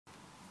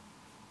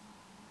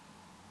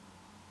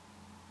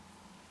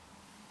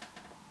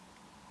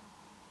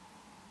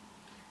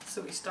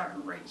So we start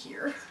right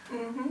here.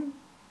 Mm-hmm.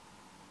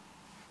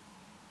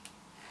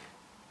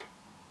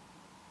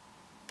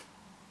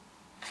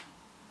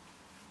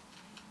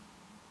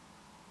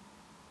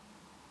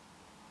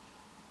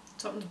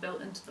 Something's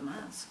built into the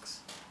masks.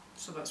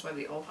 So that's why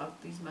they all have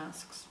these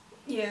masks.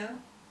 Yeah.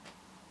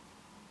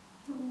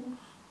 Oh.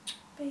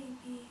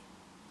 Baby.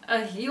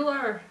 A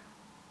healer!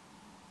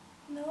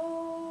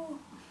 No.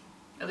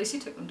 At least he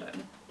took them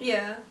down.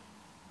 Yeah.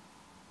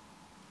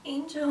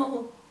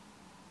 Angel.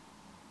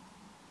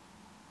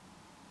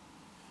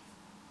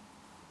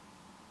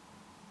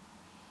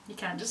 You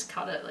can't just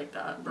cut it like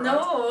that, bro.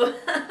 No.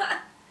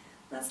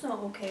 That's not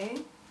okay.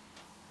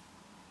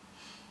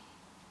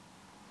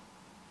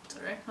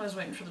 Sorry, I was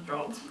waiting for the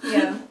drop.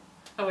 Yeah.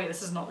 Oh wait,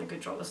 this is not the good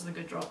drop, this is the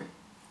good drop.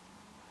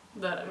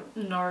 The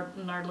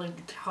gnarly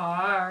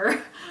guitar.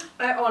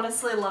 I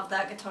honestly love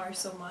that guitar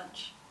so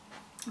much.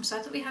 I'm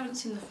sad that we haven't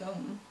seen the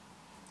film.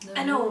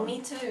 I know,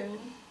 me too.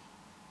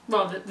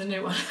 Well, the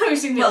new one. We've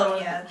seen the other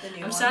one. Yeah, the new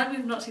one. I'm sad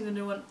we've not seen the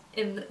new one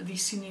in the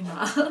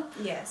cinema.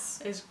 Yes.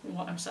 Is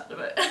what I'm sad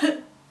about.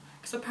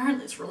 Because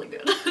apparently it's really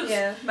good.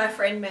 Yeah, my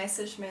friend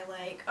messaged me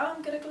like, oh,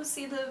 I'm gonna go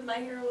see the My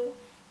Hero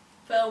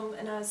film,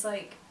 and I was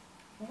like,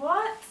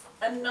 what?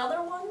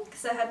 Another one?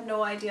 Because I had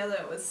no idea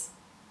that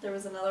there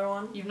was another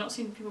one. You've not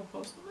seen people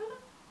post about it?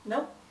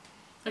 Nope.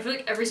 I feel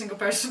like every single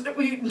person that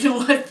we know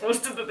has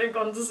posted that they've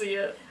gone to see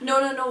it.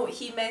 No.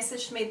 He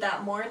messaged me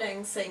that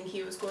morning saying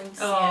he was going to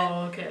see it.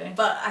 Oh, okay.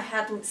 But I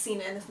hadn't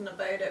seen anything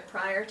about it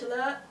prior to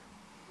that.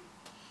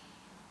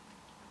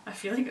 I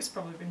feel like it's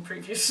probably been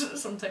previous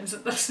sometimes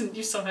at this and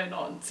you somehow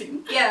not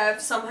seen. Yeah,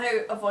 I've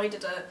somehow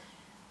avoided it.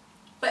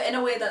 But in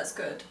a way that's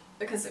good,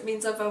 because it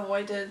means I've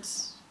avoided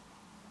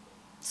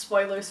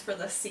spoilers for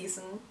this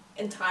season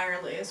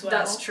entirely as well.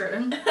 That's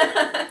true.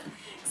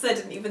 Because I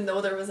didn't even know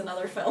there was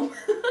another film.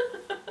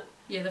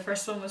 Yeah, the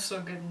first one was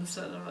so good in the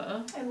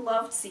cinema. I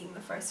loved seeing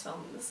the first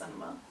film in the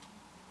cinema.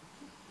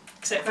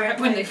 Except for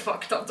when they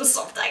fucked up the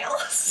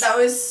subtitles. That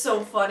was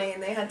so funny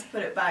and they had to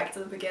put it back to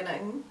the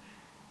beginning.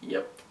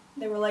 Yep.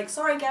 They were like,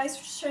 sorry guys,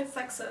 we're just trying to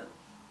fix it.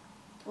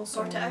 We'll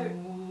sort it out.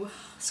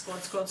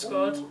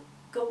 Squad. Ooh,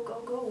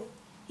 go.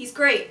 He's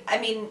great. I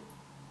mean,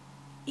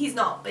 he's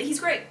not, but he's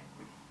great.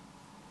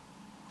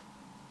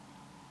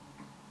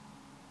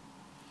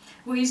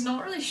 Well, he's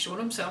not really shown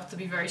himself to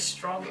be very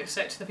strong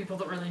except to the people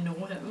that really know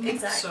him.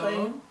 Exactly.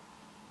 So.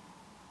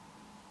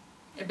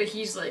 Yeah, but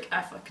he's like,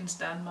 I fucking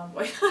stand my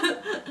boy.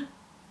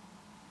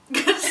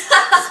 Because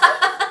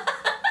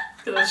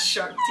of his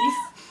sharp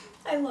teeth.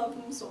 I love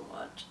him so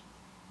much.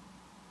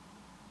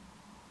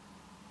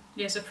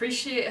 Yes,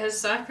 appreciate his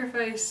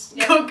sacrifice.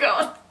 Yep. Oh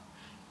god.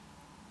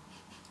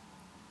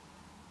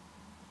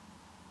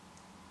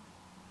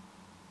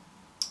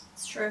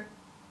 It's true.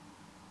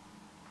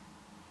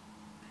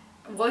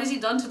 What has he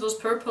done to those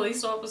poor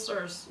police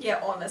officers?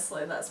 Yeah,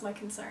 honestly, that's my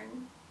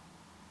concern.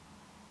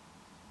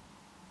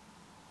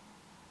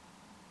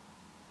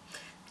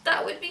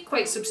 That would be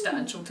quite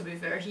substantial, to be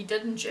fair. He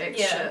did inject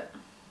shit.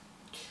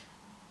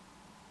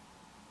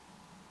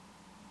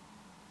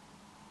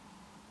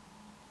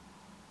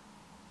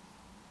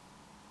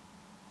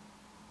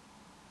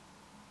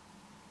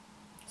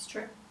 It's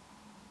true.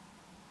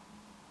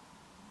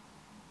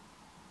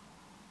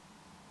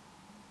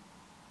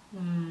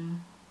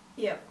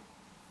 Yep.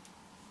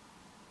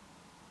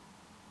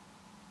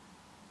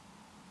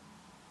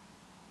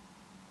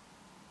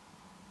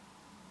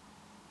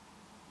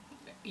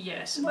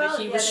 Yes, Well,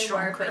 but he was they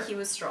stronger. were, but he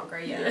was stronger,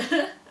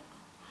 yeah.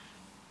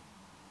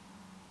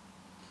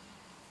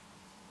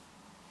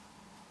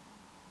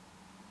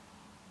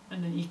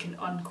 And then you can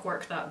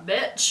uncork that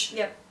bitch.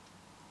 Yep.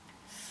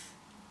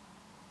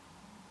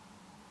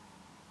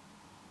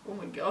 Oh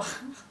my god.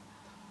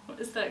 What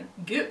is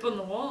that goop on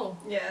the wall?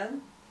 Yeah.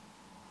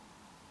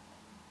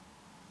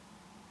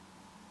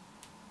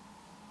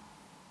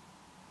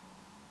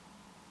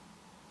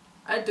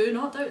 I do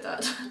not doubt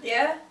that.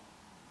 Yeah.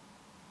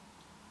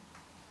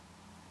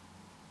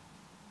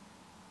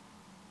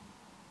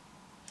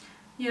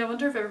 Yeah, I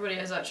wonder if everybody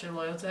is actually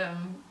loyal to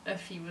him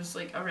if he was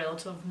like a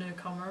relative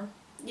newcomer.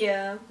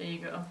 Yeah. There you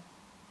go.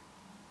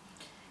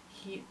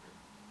 He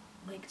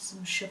likes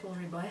some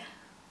chivalry, boy.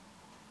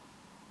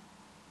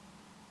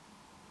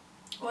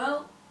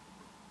 Well.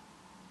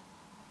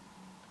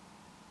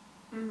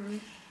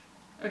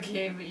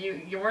 Okay, but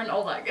you weren't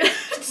all that good.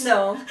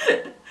 No.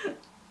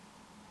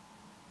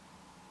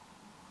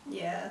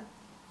 Yeah.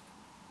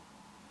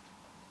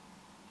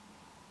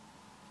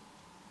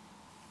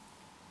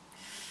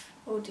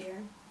 Oh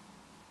dear.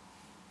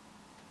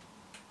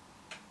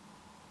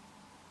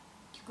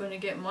 You're gonna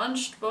get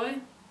munched, boy.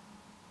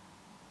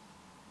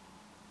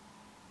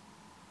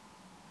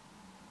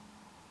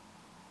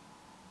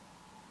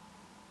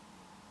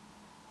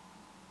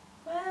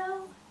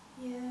 Well,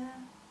 yeah.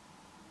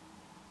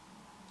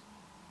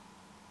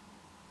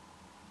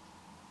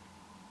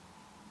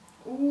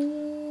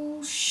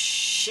 Ooh,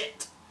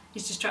 shit.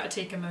 He's just trying to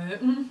take him out.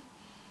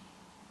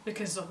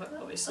 Because of it,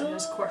 obviously,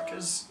 his quirk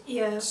is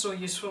so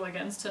useful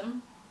against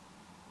him.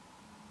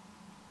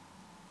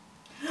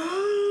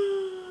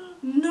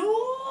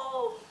 No!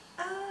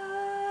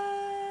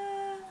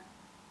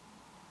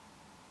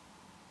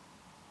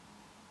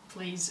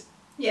 please.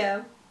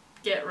 Yeah.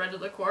 Get rid of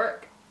the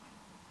quirk.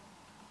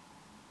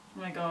 Oh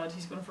my god,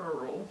 he's going for a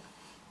roll.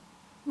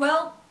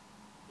 Well,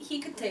 he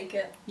could take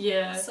it.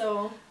 Yeah.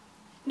 So...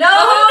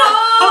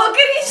 No!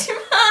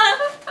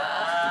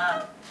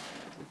 Kirishima!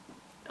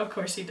 Of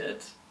course he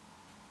did.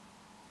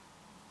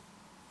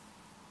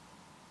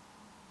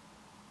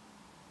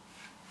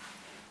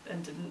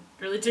 And didn't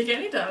really take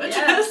any damage.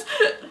 Yes.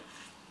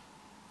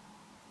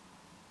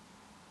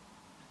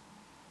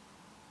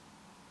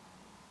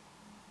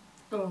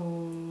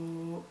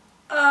 Oh.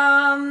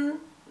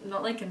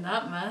 Not liking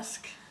that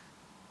mask.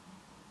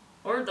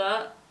 Or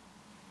that.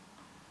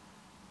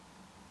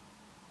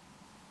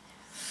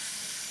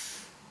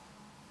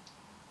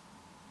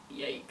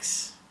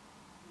 Yikes.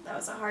 That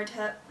was a hard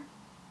hit.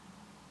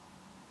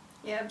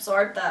 Yeah,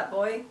 absorb that,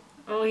 boy.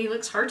 Oh, he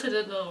looks hurted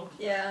it though.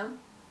 Yeah.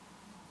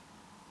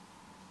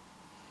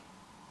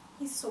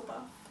 He's so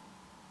buff.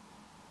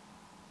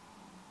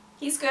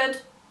 He's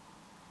good.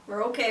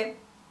 We're okay.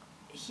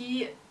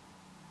 He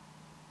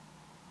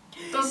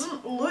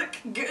doesn't look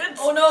good.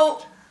 Oh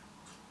no!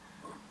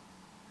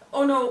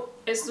 Oh no.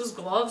 It's those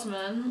gloves,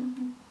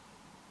 man.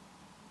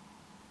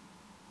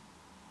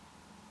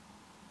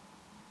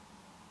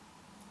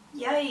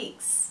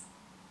 Yikes.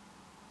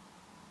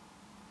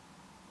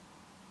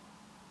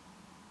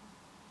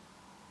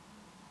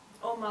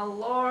 Oh my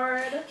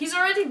lord. He's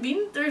already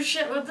been through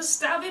shit with the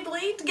stabby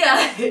blade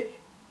guy.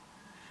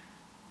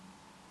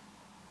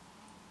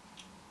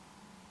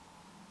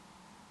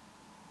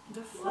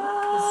 The fuck is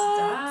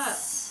that?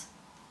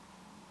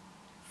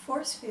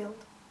 Force field.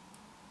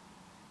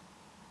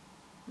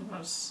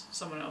 There's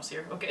someone else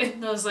here. Okay,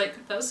 I was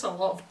like, that's a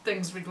lot of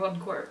things with one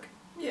quirk.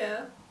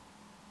 Yeah.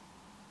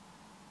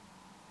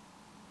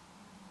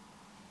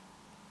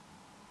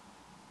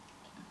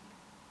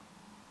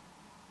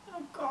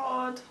 Oh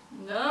god.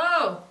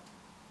 No!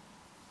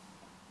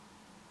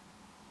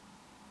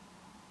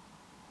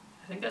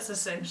 I think that's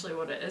essentially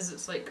what it is.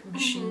 It's like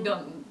machine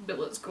gun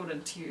bullets going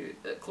into you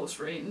at close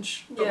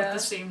range, but with the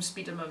same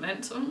speed and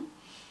momentum.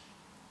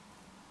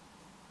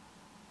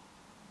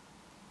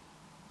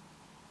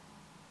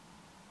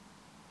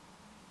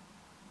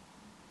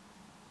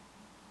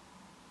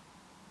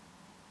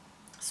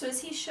 So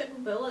is he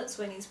shooting bullets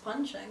when he's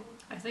punching?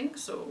 I think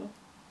so.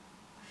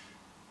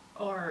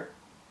 Or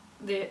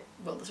there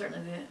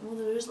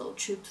is little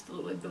tubes that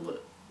look like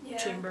bullet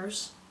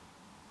chambers.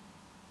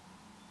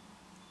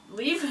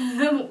 Leave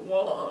him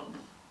alone.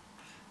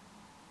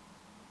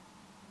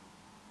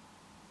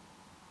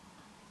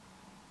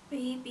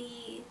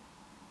 Baby.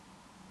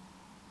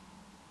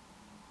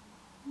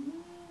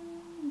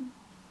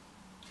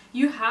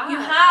 You have. You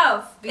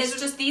have! It's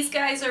just these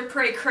guys are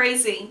pretty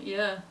crazy.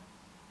 Yeah.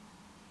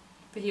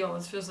 But he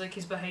always feels like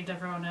he's behind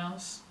everyone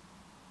else.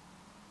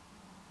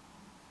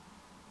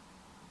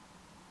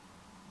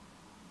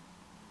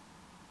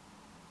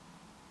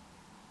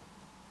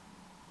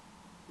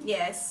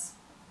 Yes.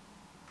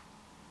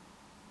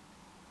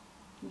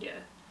 Yeah.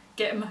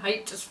 Get him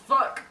hyped as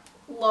fuck.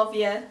 Love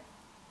ya.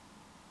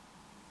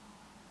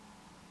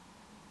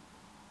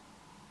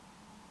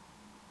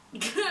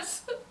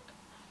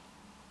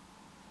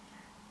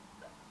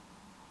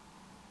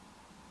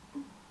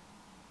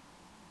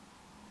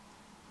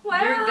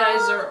 Wow. Your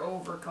guys are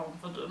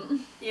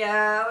overconfident.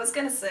 Yeah, I was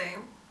gonna say.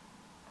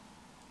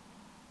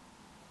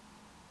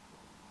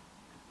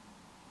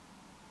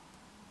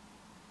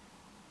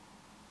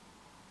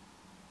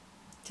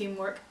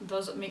 Teamwork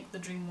doesn't make the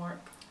dream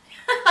work.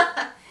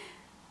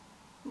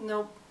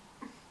 Nope.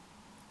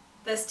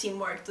 This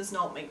teamwork does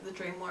not make the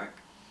dream work.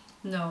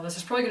 No, this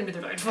is probably going to be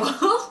their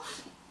downfall.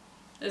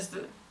 Is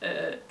that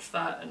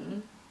Fat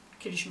and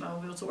Kirishima will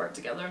be able to work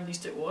together and these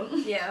two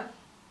won't. Yeah.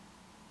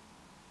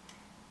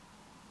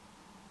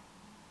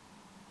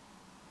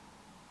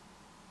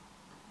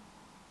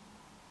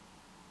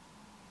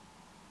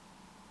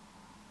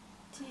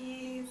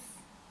 Jeez.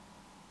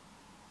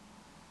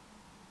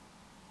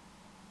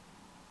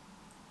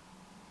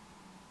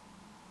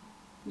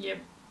 Yep.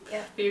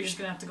 Yep. But you're just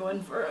going to have to go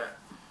in for it.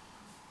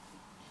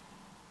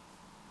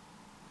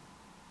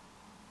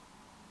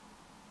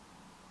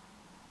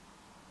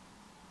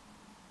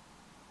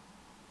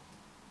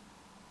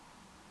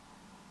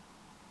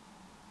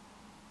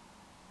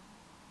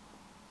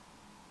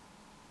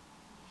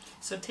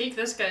 So take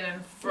this guy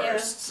down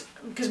first,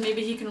 because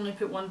maybe he can only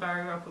put one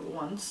barrier up at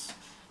once.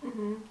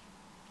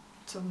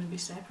 So maybe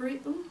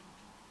separate them?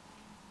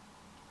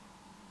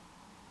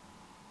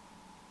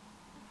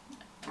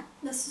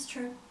 This is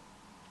true.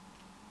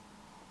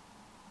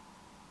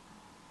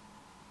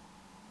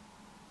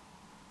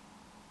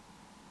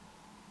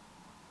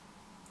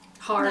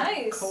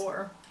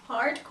 Hardcore. Nice.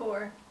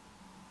 Hardcore.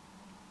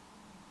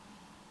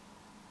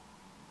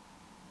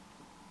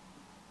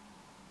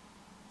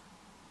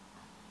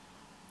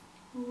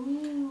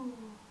 Ooh.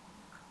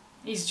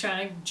 He's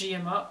trying to G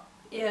him up.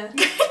 Yeah.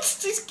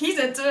 He's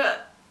into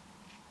it.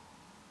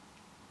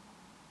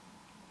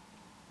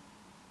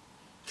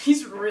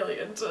 He's really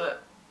into it.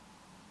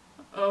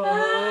 Oh.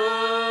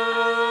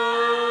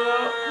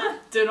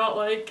 Do not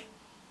like.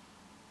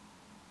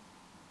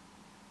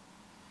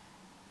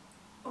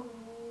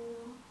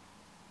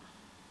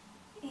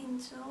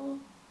 so.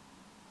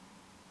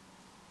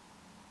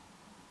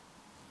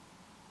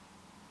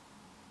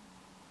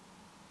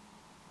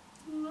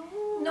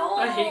 No.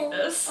 I hate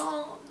this.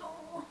 Oh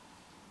no.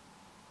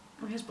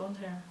 Oh, he has blonde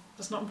hair.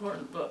 That's not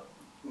important, but...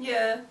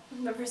 Yeah, I've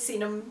never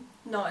seen him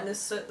not in his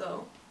suit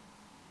though.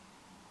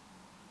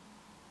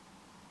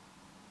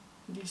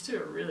 These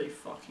two are really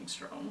fucking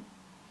strong.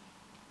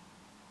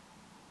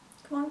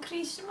 Come on,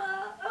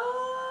 Krishna.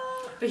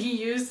 Oh. But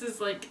he used his,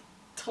 like,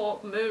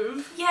 top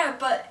move. Yeah,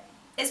 but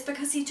it's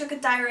because he took a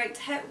direct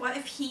hit. What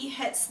if he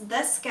hits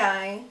this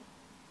guy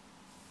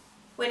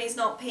when he's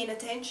not paying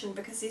attention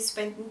because he's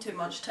spending too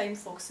much time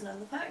focusing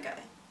on the fat guy?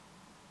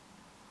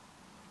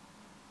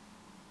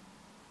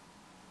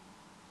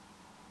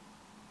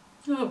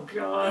 Oh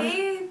god.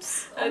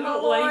 Babes! Oh I my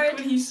don't lord. like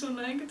when he's so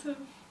negative.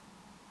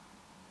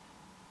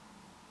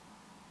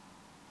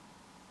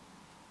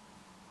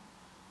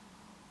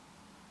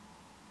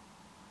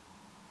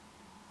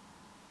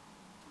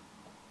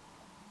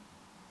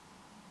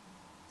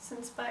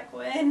 Since back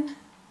when?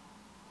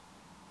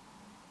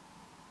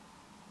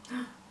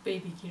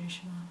 Baby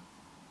Kirishima.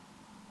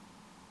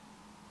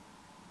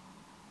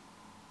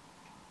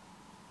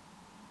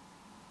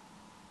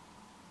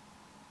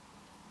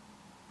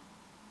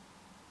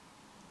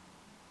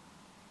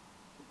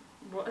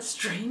 What a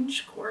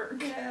strange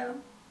quirk. Yeah.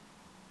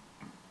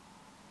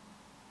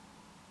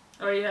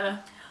 Oh yeah,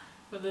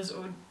 with his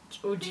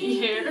OG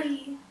hair.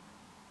 Baby.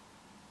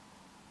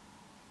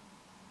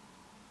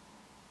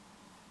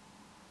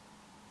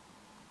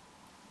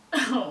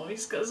 Oh,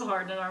 he's got his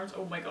hardened arms.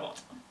 Oh my god.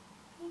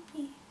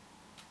 Baby.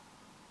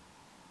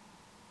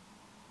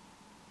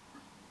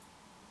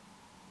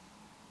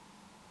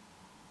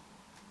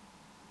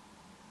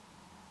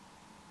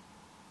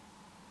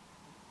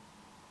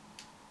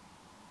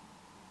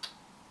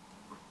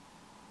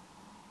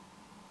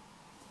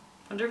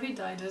 I wonder if he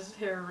dyed his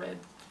hair red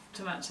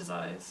to match his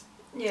eyes.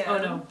 Yeah. Oh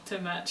no, to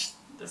match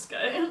this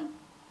guy.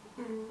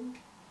 Mm.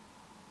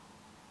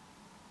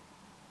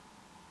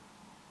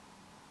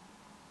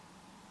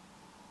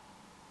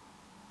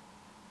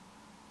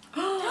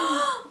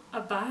 A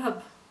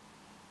bab.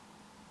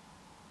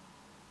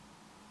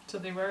 So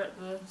they were at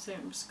the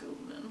same school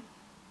then.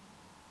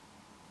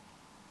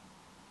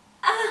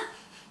 Ah.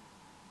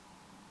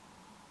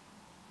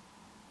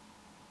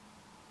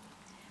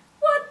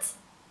 What?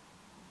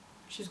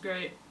 She's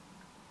great.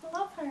 I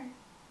love her.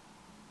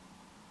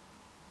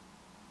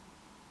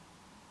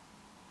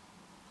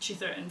 She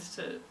threatened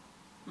to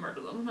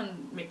murder them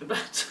and make the bed.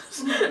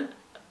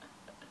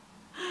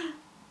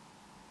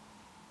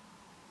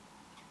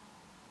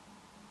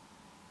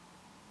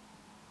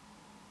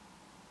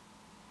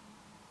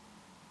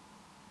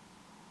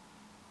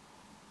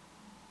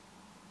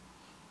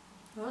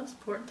 Well, it's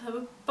important to have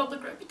a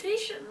public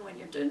reputation when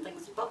you're doing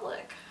things in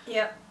public.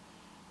 Yep.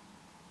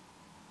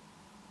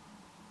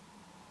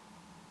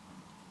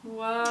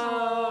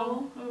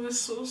 Wow, it was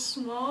so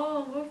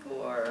small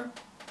before.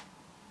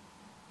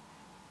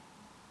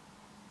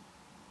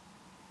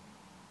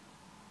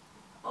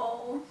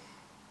 Oh.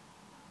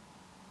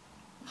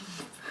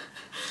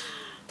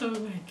 Oh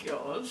my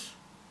god.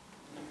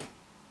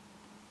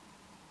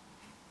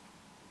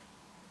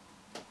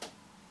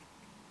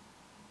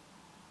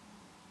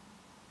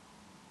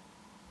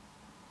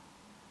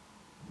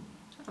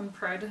 I'm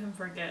proud of him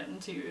for getting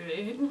to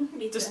UA,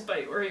 Me too.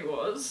 despite where he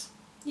was.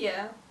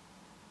 Yeah.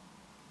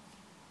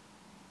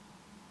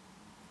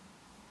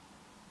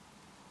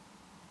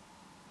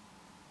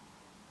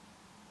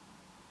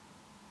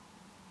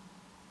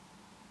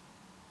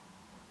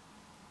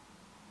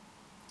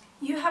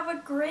 You have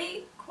a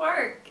great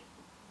quirk.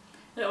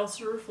 It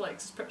also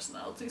reflects his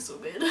personality so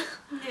good.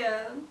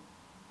 Yeah.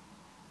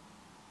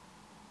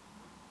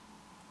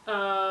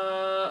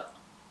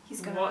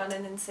 He's gonna what run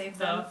in and save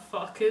the them.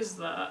 fuck is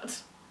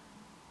that?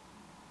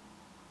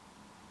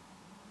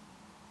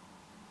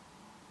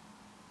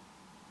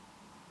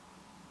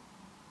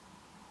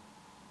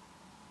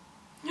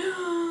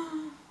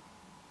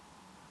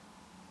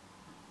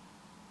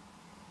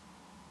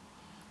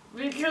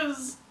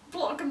 Because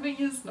blocking me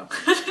is not.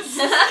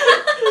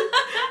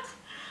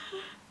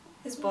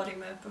 His body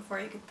moved before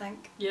he could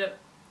think. Yep,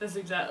 that's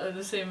exactly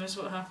the same as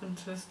what happened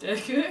to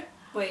Deku.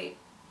 Wait,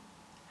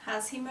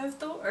 has he moved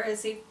though, or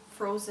is he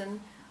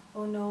frozen?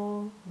 Oh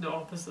no. The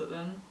opposite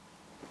then.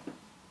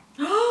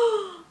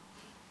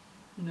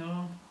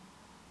 No.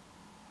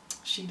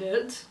 She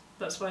did.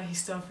 That's why he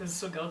still feels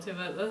so guilty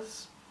about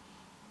this.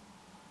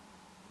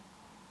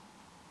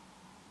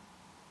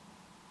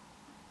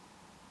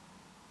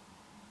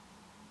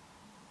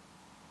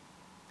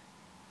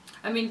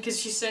 I mean, because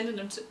she's sending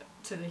him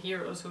to the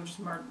heroes who'll just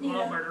murder, well,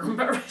 not murder him,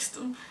 but arrest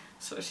him.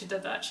 So if she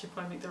did that, she'd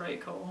probably make the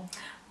right call.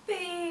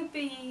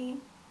 Baby.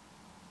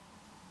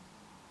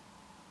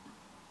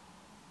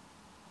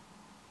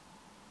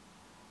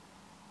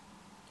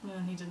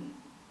 And he didn't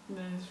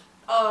move.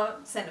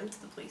 Send him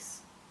to the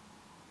police.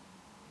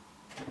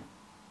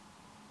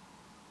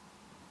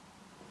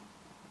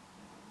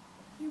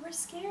 You were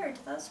scared.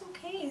 That's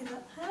okay.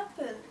 That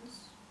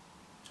happens.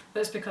 But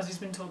it's because he's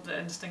been told that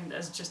instinct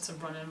is just to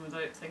run in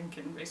without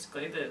thinking,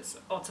 basically, that it's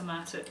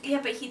automatic.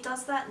 Yeah, but he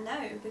does that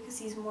now because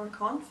he's more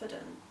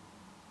confident.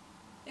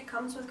 It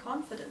comes with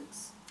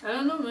confidence. I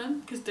don't know,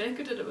 man, because Deku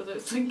did it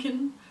without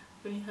thinking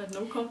when he had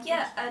no confidence.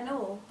 Yeah, I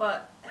know,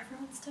 but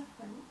everyone's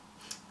different.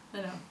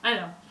 I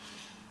know.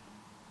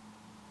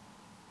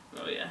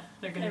 Oh yeah,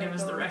 they're gonna There give we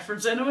us the go.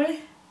 reference anyway.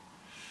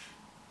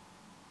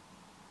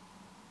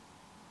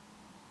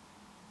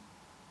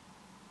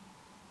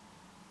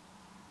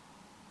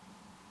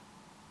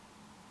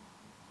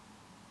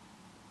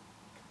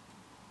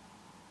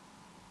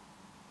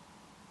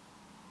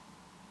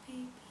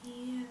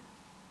 Baby.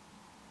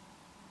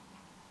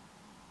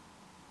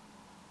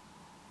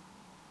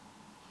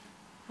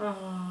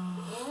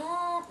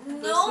 Oh, No!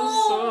 this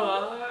is so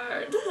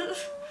hard.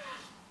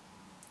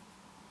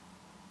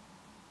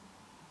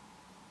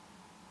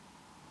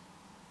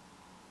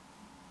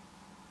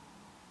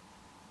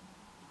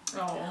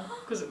 Oh,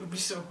 because it would be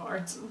so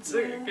hard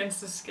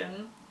against the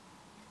skin.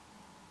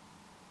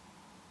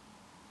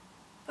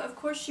 But of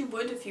course you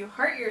would if you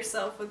hurt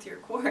yourself with your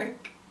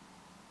quirk.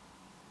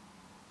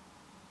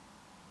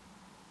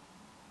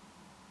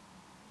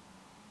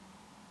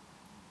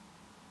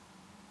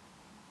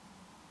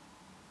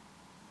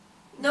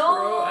 No!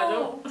 Bro, I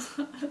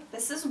don't.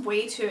 This is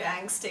way too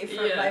angsty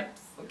for my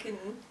fucking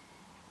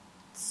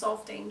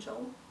soft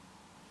angel.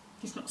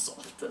 He's not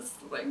soft, that's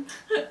the thing.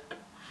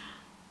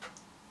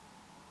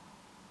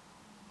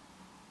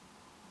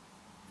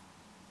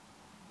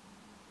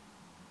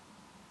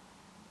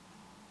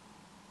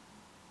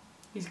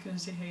 He's gonna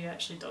see how he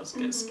actually does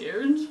get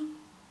scared.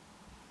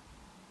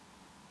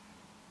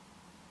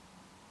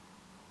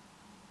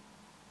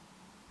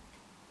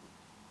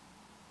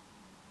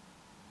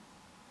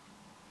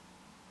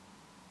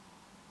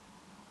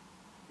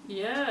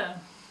 Yeah.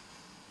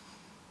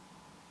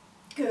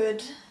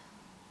 Good.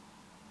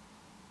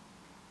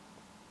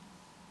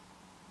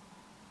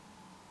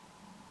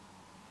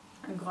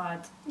 I'm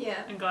glad.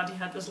 Yeah. I'm glad he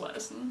had this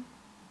lesson.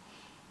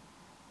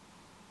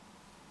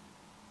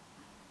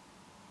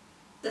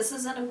 This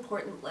is an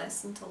important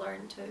lesson to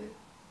learn too.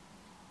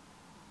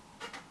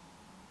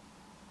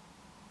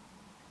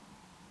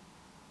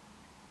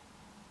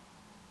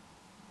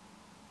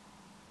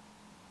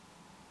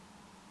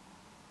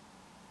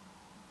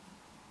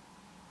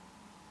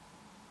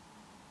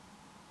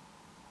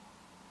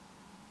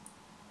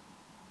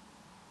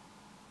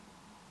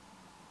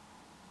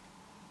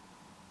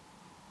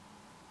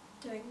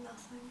 Doing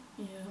nothing.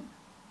 Yeah.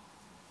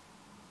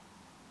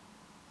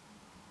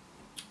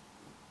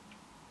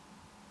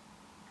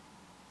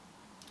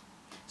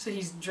 So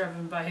he's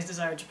driven by his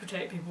desire to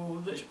protect people,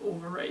 which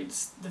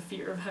overrides the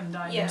fear of him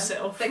dying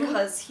himself.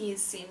 Because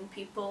he's seen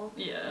people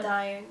Yeah.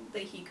 dying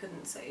that he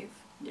couldn't save.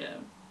 Yeah.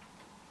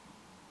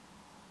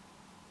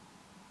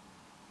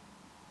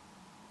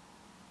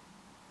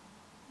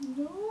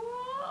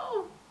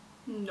 No.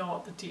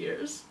 Not the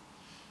tears.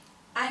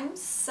 I'm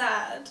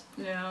sad.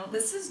 Yeah.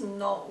 This is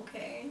not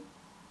okay.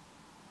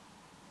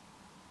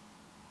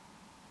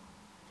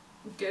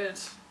 Good.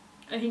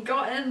 And he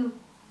got in.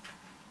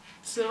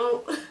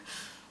 So.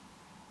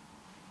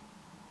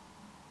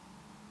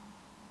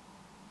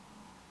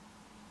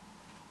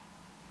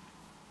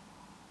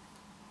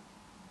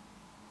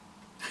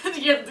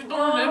 Yeah, they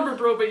don't remember,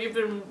 bro, but you've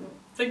been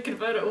thinking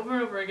about it over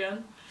and over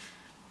again.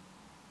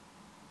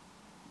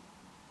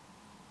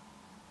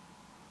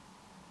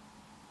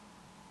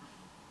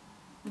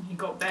 And he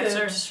got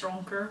better, Good.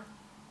 stronger.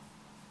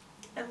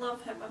 I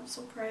love him. I'm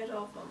so proud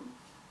of him.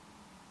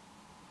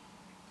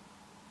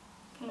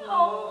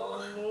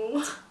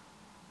 Oh.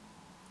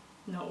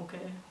 Not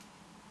okay.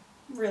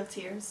 Real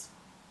tears.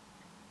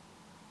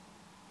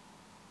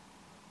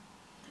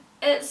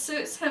 It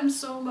suits him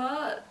so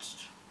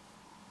much.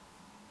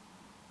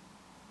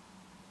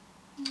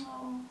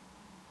 Oh.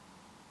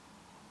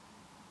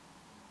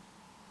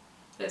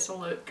 Let's a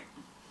look.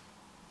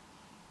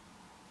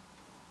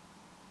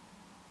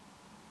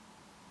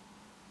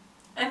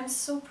 I'm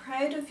so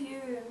proud of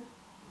you.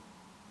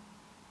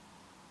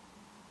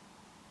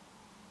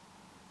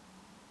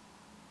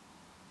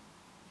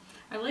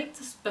 I like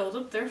to build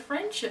up their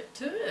friendship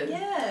too.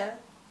 Yeah.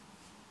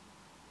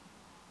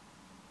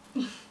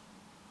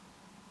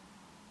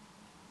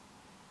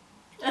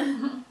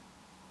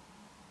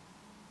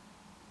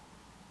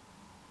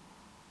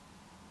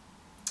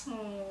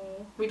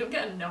 Oh, we don't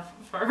get enough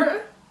of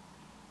her.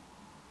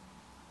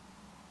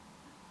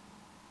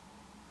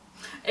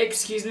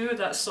 Excuse me with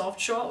that soft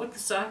shot with the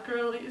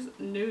Sakura leaves.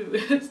 No,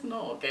 it's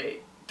not okay.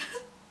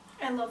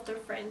 I love their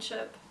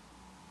friendship.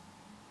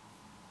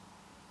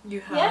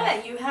 You have.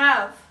 Yeah, you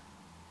have.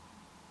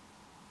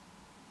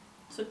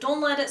 So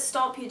don't let it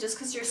stop you just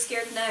because you're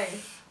scared now.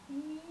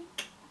 Ooh.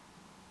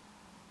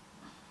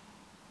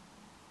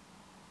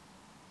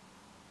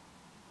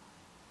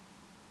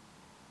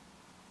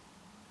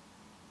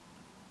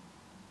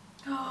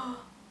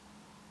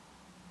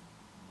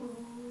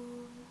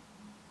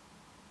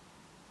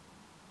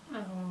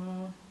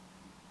 Oh.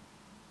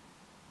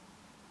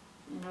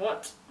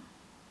 What?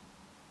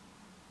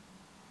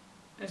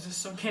 Is this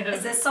some kind of...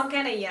 Is this some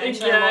kind of yang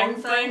yang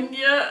thing?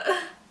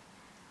 Yeah.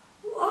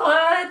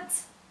 What?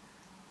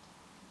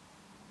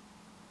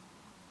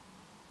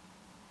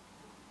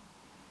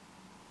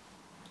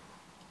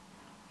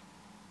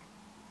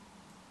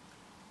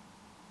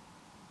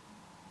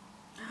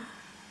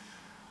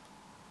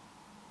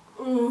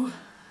 Ooh.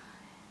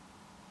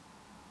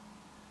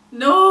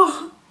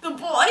 No! The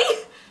boy!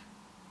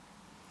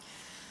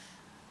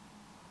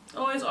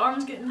 Oh, his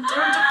arm's getting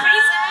torn to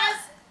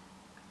pieces!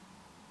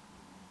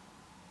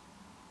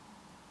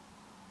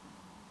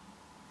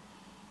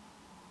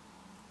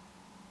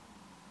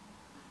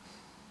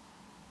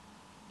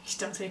 He's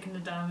still taking the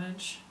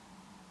damage.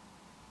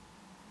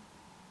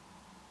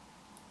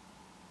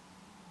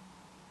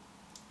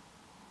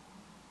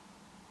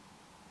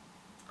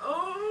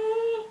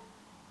 Oh!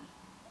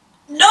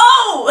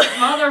 No!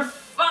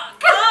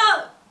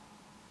 Motherfucker!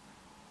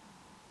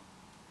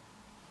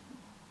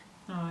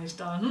 Oh, he's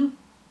done.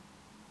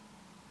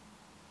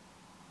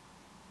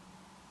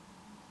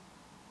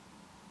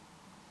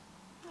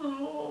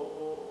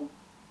 Oh.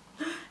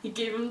 He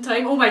gave him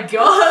time. Oh my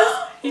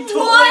god! He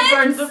totally What?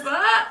 burned the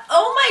bat!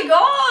 Oh my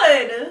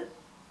god!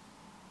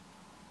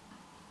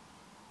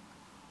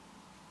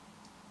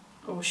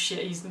 Oh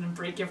shit, he's gonna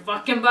break your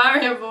fucking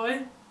barrier,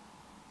 boy.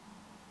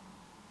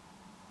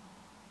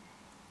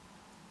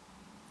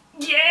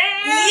 Yeah!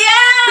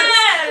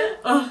 Yeah!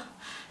 Oh,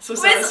 so With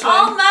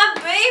satisfying. all my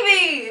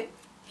baby!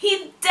 He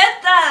did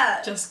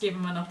that! Just gave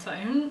him enough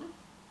time.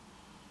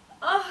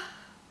 Oh,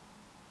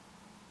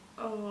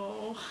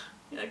 Oh,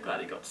 yeah,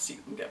 glad he got to see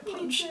him get me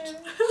punched.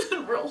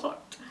 too. Real hard.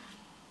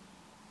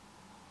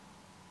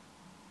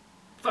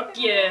 Fuck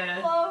I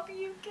yeah. love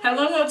you guys. How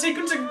long will it take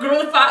him to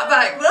grow the fat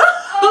back though?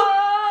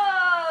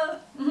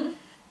 Oh,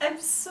 I'm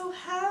so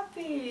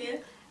happy.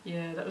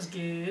 Yeah, that was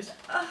good.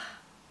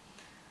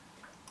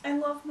 I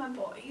love my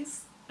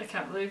boys. I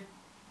can't believe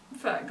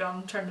Fat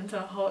Gum turned into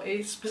a hottie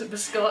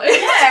biscotti.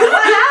 Yeah,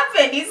 what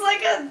happened? He's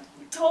like a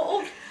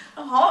total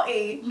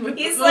hottie.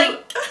 He's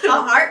like a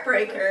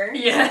heartbreaker.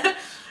 Yeah.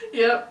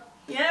 Yep.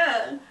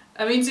 Yeah.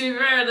 I mean, to be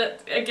fair,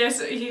 that I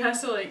guess he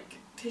has to like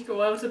take a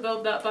while to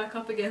build that back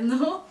up again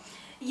though.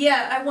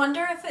 Yeah, I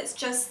wonder if it's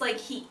just like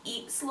he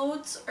eats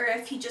loads or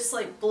if he just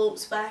like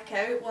bloats back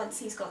out once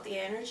he's got the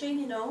energy,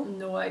 you know?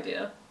 No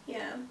idea.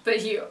 Yeah.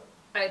 But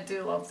I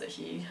do love that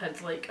he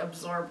had like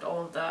absorbed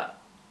all of that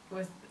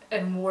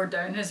and wore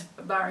down his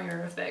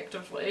barrier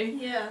effectively.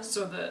 Yeah.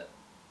 So that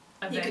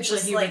He could eventually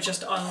just, he like, would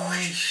just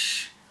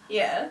unleash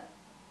Yeah.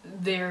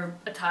 their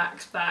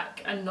attacks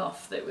back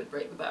enough that it would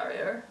break the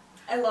barrier.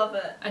 I love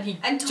it. And he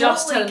And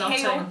just totally had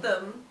enough KO'd time.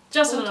 them.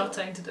 Just had Totally. enough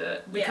time to do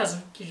it because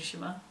of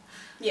Kirishima.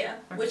 Yeah.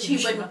 Or Which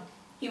Kirishima.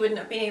 he wouldn't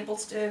have been able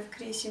to do if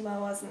Kirishima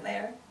wasn't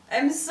there.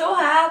 I'm so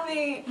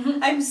happy.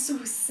 I'm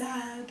so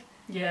sad.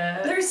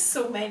 Yeah. There's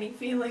so many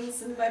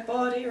feelings in my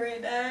body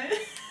right now.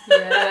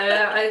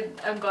 Yeah,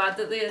 I'm glad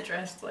that they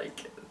addressed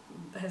like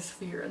his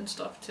fear and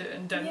stuff too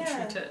and didn't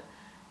Yeah. treat it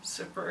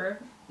super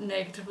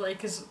negatively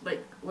because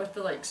like with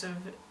the likes of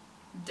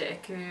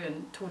Deku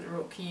and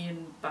Todoroki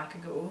and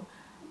Bakugo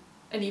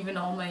and even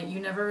All Might, you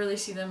never really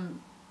see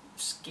them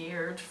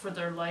scared for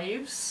their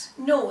lives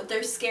No,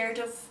 they're scared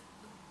of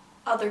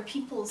other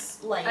people's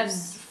and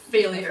lives.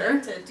 failure.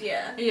 Affected,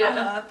 yeah.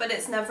 Yeah. But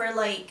it's never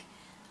like,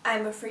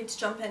 I'm afraid to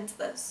jump into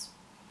this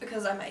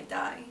because I might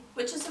die.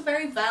 Which is a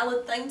very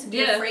valid thing to be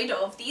Yeah. afraid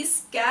of.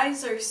 These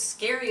guys are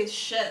scary as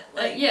shit.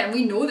 Like, Yeah, and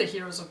we know the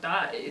heroes have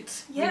died.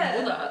 Yeah.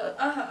 We know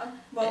that.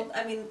 Well,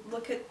 I mean,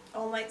 look at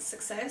All Might's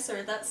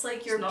successor. That's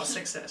like your It's not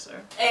peak-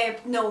 successor.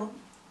 No,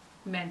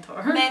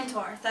 Mentor.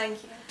 mentor, thank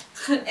you.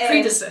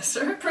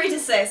 Predecessor.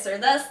 Predecessor,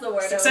 that's the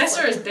word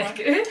Successor I is was looking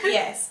for. Deku.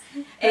 Yes.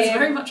 It's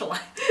very much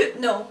alive.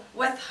 No,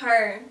 with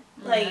her,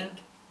 like, Mhm.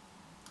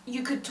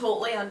 you could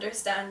totally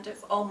understand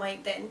if All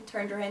Might then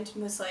turned around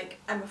and was like,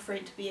 I'm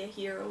afraid to be a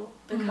hero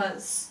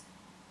because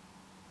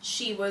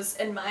she was,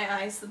 in my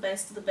eyes, the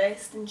best of the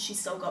best and she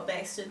still got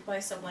bested by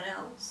someone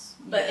else.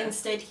 But Yeah.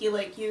 instead he,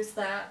 like, used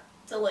that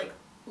to, like,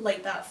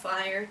 light that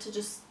fire to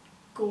just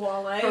go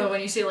all out. Oh,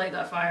 when you say like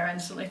that fire, I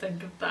instantly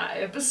think of that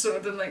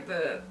episode and like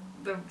the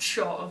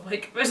shot of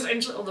like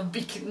essentially all the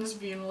beacons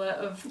being lit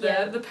of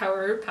the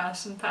power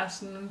passing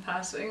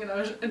and I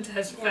was into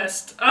his Yeah.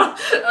 fist. Oh,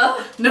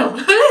 Oh, no.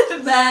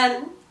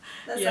 man.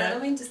 This Yeah.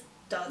 anime just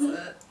does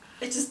it.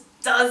 It just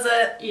does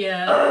it.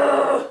 Yeah.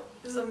 Oh,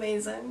 it's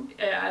amazing.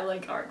 Yeah, I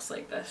like arcs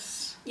like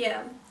this.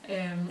 Yeah.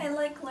 I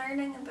like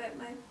learning about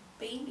my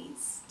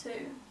babies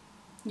too.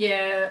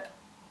 Yeah,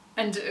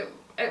 and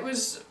it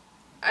was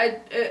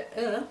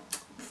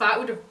Fat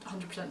would have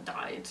 100%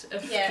 died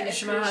if Yeah, if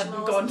Kirishima hadn't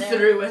Kirishima gone wasn't there.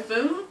 through with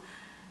them.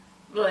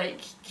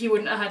 Like, he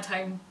wouldn't have had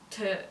time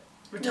to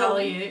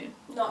retaliate.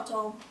 Not at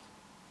all.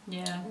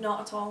 Yeah.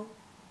 Not at all.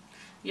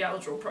 Yeah, I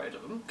was real proud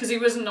of him. Because he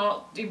was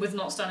not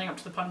standing up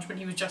to the punishment,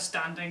 he was just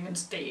standing and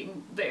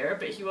staying there,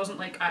 but he wasn't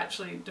like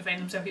actually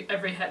defending himself.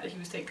 Every hit that he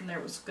was taking there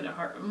was going to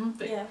hurt him,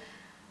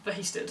 but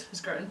he stood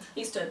his ground.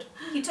 He stood.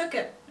 He took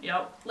it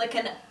Yep. like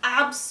an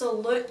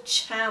absolute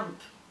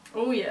champ.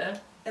 Oh yeah.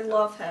 I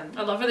love him.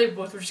 I love how they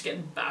both were just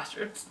getting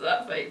battered to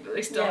that fight, but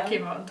they still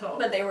came out on top.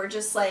 But they were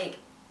just like...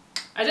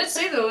 I did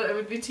say though it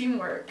would be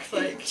teamwork.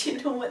 Like, do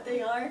you know what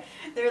they are?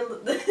 They're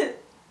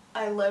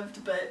I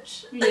lived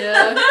bitch.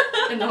 Yeah,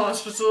 in the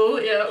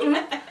hospital.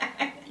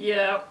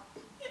 Yeah,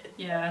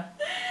 yeah.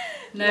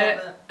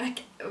 No,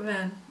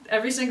 man,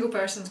 every single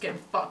person's getting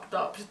fucked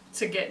up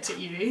to get to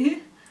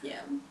you.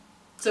 Yeah.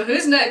 So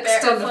who's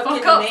next on the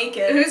fuck up?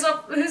 Who's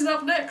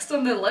up next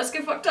on the let's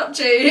get fucked up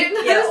chain?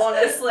 Yeah,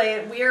 honestly,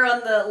 we're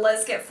on the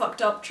let's get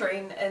fucked up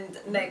train, and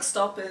next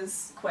stop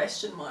is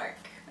question mark.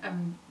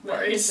 I'm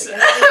worried. Who's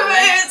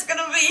It's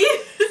gonna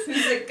be.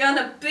 Who's it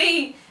gonna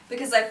be?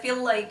 Because I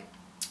feel like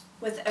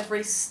with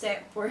every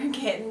step we're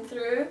getting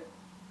through,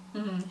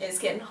 it's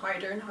getting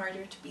harder and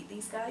harder to beat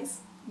these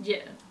guys.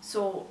 Yeah.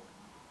 So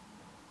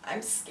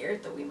I'm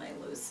scared that we might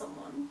lose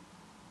someone.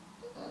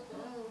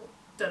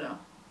 Don't know.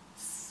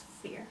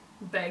 Fear.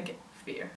 Big fear.